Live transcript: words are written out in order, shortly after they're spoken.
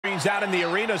Out in the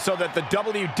arena so that the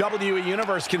WWE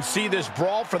Universe can see this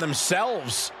brawl for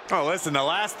themselves. Oh, listen, the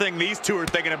last thing these two are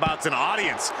thinking about is an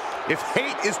audience. If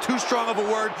hate is too strong of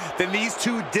a word, then these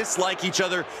two dislike each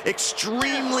other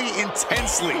extremely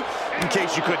intensely, in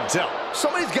case you couldn't tell.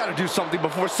 Somebody's got to do something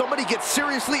before somebody gets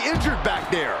seriously injured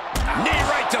back there. Knee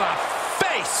right to the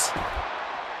face.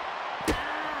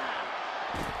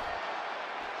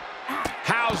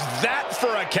 How's that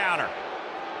for a counter?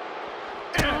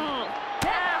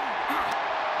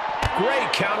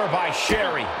 Great counter by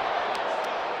Sherri.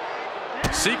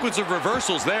 Sequence of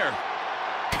reversals there.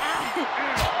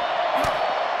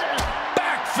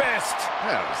 Back fist.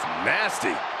 That was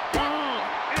nasty.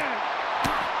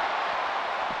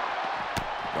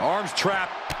 The arms trap.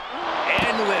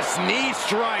 Endless knee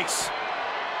strikes.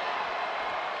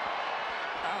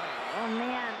 Oh,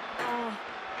 man.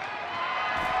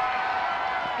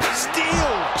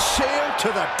 Steel chair to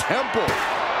the temple.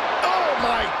 Oh,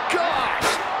 my gosh.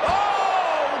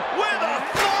 With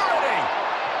authority!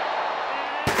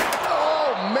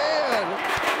 Oh, man!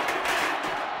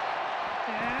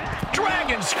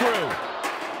 Dragon screw!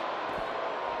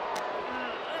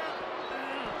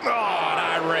 Oh, an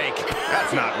eye rake.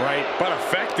 That's not right, but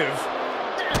effective.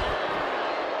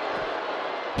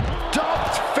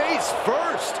 Dumped face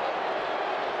first.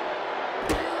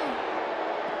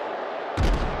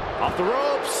 Off the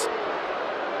ropes.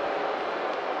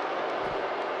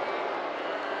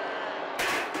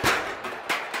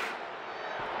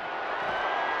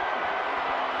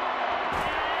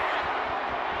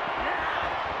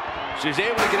 She's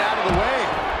able to get out of the way.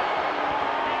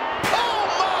 Oh,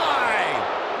 my!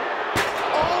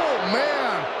 Oh,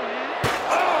 man.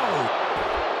 Oh!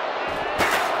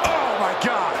 Oh, my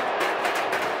God.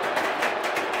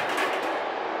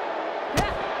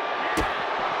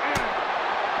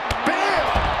 Bam!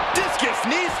 Discus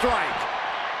knee strike.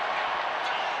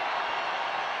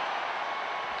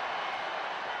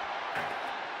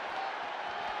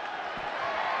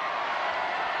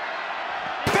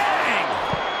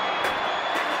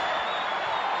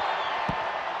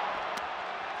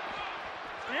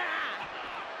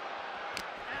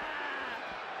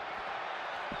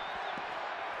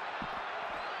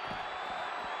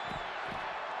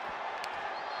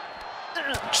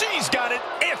 She's got an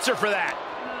answer for that.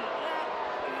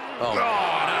 Oh, an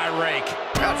eye rake.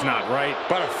 That's not right,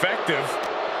 but effective.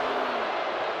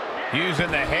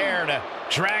 Using the hair to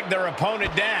drag their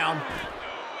opponent down.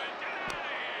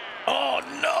 Oh,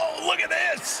 no, look at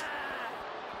this.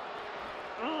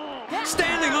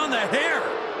 Standing on the hair.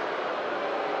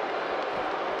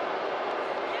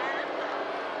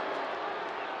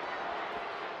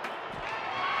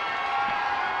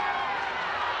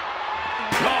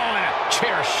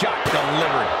 Chair shot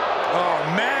delivered. oh,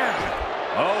 man.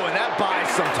 Oh, and that buys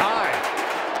some time.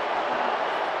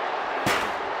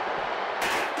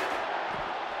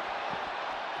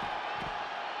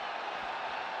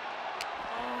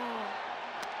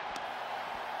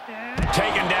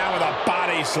 Taken down with a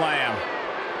body slam.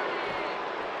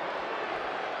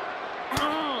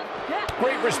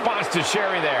 Great response to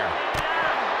Sherri there.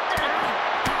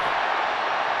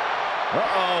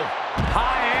 Uh-oh.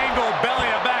 High angle belly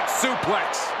to back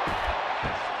suplex.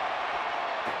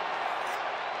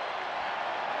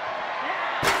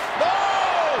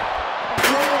 Oh!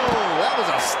 Whoa, that was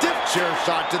a stiff chair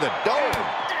shot to the dome.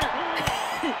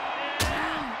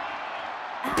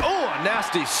 Oh, a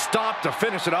nasty stop to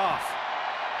finish it off.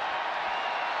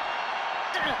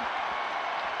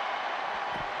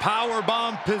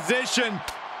 Powerbomb position.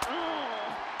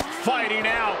 Fighting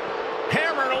out.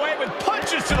 Hammering away with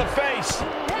punches to the face.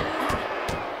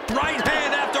 Right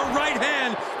hand after right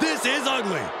hand. This is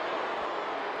ugly.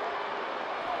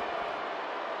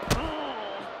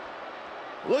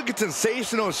 Look at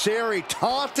Sensational Sherri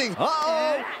taunting.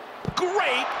 Uh-oh.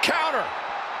 Great counter.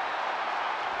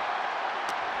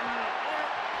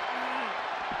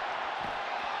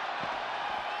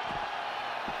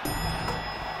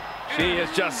 She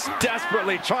is just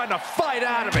desperately trying to fight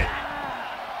out of it.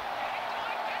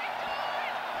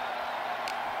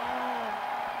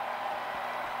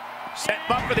 Set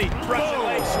up for the Russian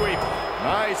leg sweep.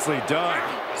 Nicely done.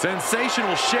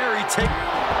 Sensational Sherri take.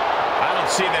 I don't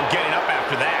see them getting up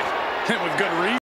after that. And with good reason.